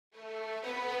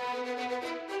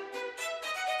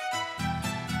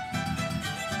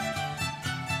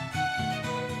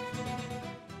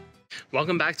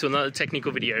Welcome back to another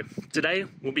technical video. Today,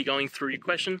 we'll be going through your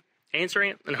question,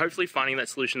 answering it, and hopefully finding that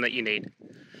solution that you need.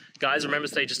 Guys, remember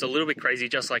to stay just a little bit crazy,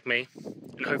 just like me,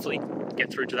 and hopefully get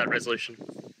through to that resolution.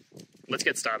 Let's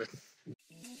get started.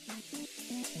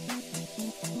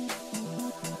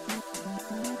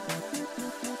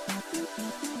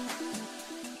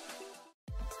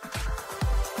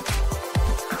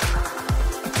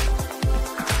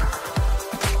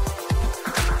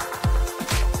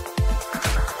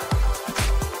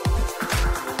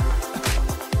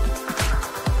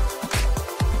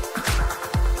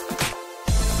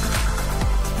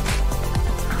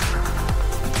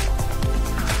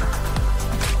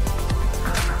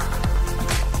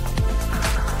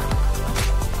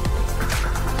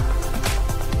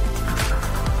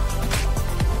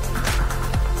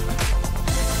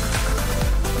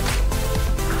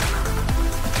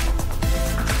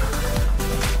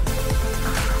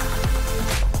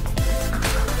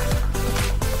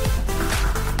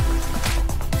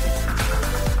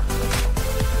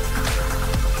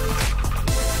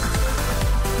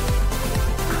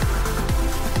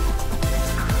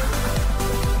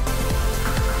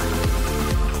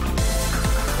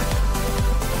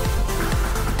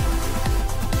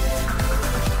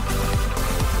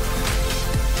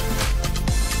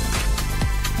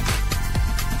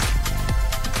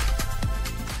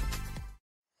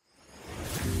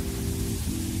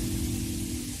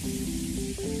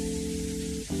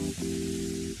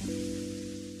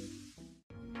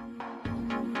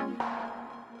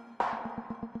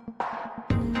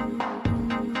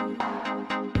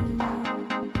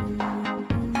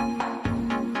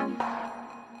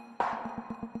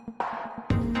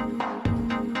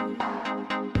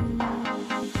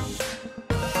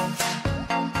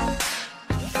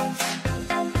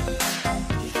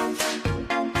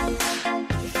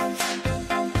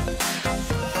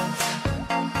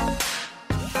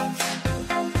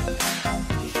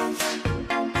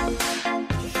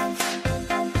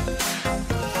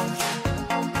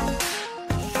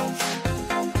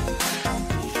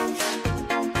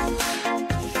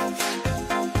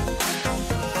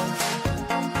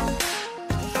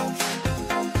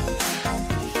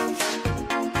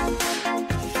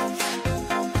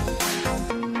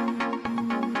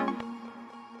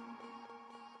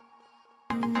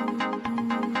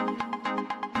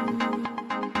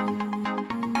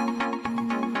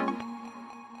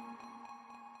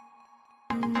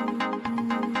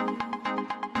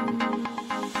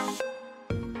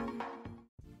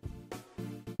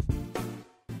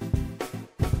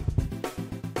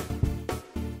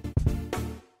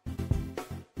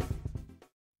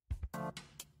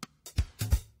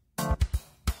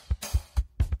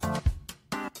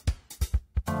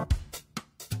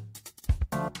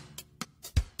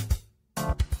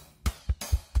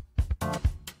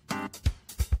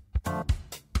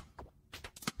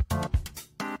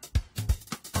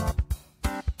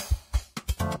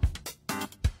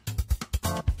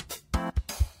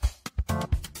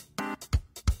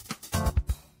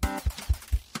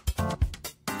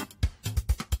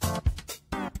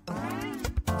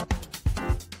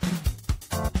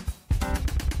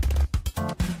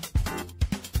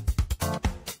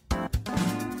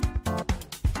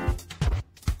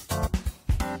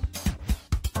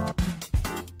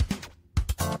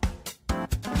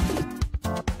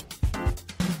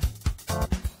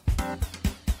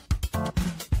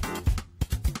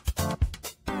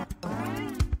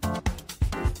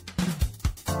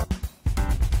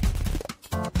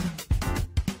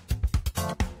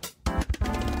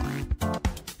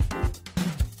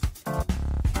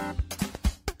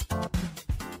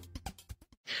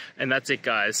 And that's it,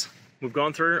 guys. We've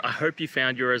gone through. I hope you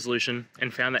found your resolution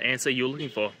and found the answer you were looking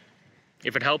for.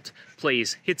 If it helped,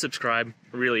 please hit subscribe.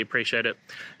 I really appreciate it.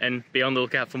 And be on the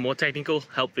lookout for more technical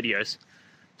help videos.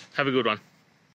 Have a good one.